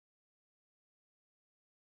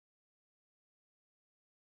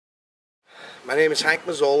My name is Hank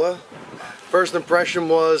Mazzola. First impression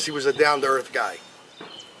was he was a down-to-earth guy.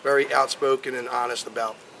 Very outspoken and honest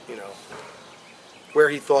about, where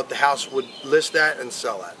he thought the house would list at and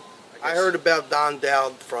sell at. I heard about Don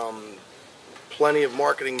Dowd from plenty of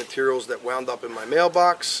marketing materials that wound up in my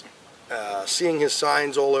mailbox, seeing his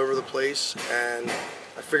signs all over the place, and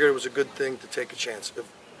I figured it was a good thing to take a chance.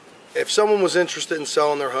 If someone was interested in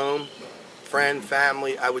selling their home, friend,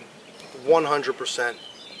 family, I would 100%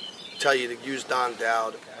 tell you to use Don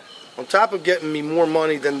Dowd. On top of getting me more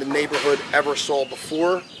money than the neighborhood ever saw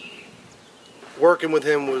before, working with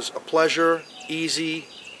him was a pleasure, easy,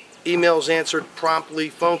 emails answered promptly,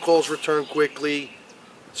 phone calls returned quickly,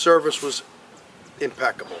 service was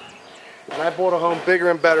impeccable. And I bought a home bigger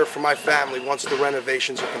and better for my family once the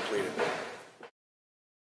renovations are completed.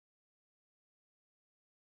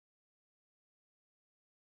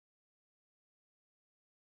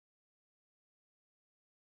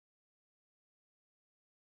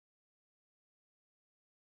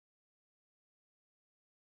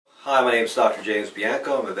 Hi, my name is Dr. James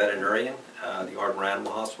Bianco. I'm a veterinarian at the Ardmore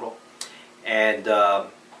Animal Hospital. And I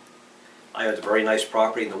owned a very nice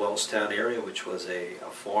property in the Wellestown area, which was a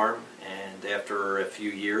farm. And after a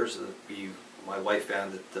few years, my wife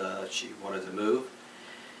found that she wanted to move.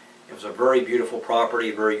 It was a very beautiful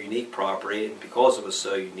property, a very unique property. And because it was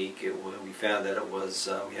so unique, we found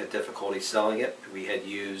that we had difficulty selling it. We had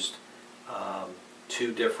used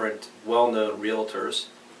two different well-known realtors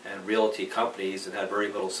and realty companies and had very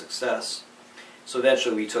little success. So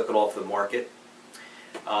eventually we took it off the market.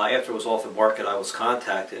 After it was off the market, I was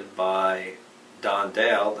contacted by Don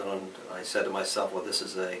Dowd, and I said to myself, well, this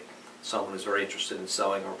is someone who's very interested in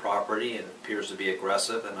selling our property and appears to be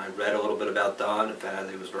aggressive. And I read a little bit about Don and found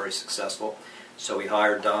that he was very successful. So we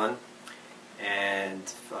hired Don, and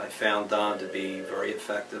I found Don to be very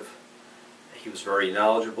effective. He was very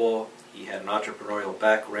knowledgeable. He had an entrepreneurial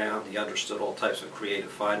background. He understood all types of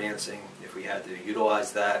creative financing if we had to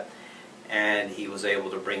utilize that. And he was able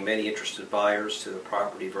to bring many interested buyers to the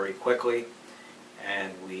property very quickly.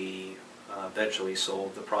 And we eventually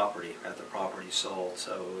sold the property, had the property sold.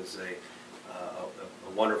 So it was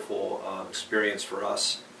a wonderful experience for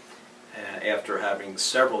us after having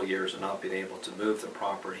several years of not being able to move the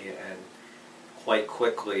property, and quite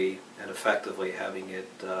quickly and effectively having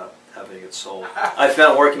it sold. I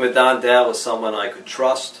found working with Don Dowd was someone I could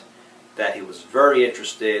trust, that he was very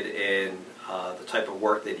interested in the type of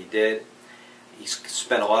work that he did. He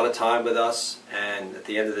spent a lot of time with us, and at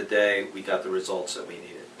the end of the day, we got the results that we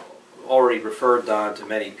needed. Already referred Don to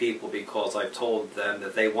many people because I've told them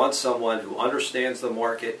that they want someone who understands the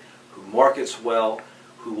market, who markets well,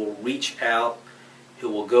 who will reach out, who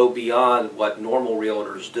will go beyond what normal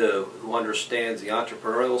realtors do, who understands the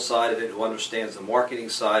entrepreneurial side of it, who understands the marketing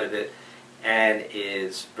side of it, and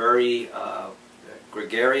is very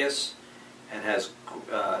gregarious and has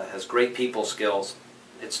great people skills.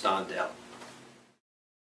 It's Don Dowd.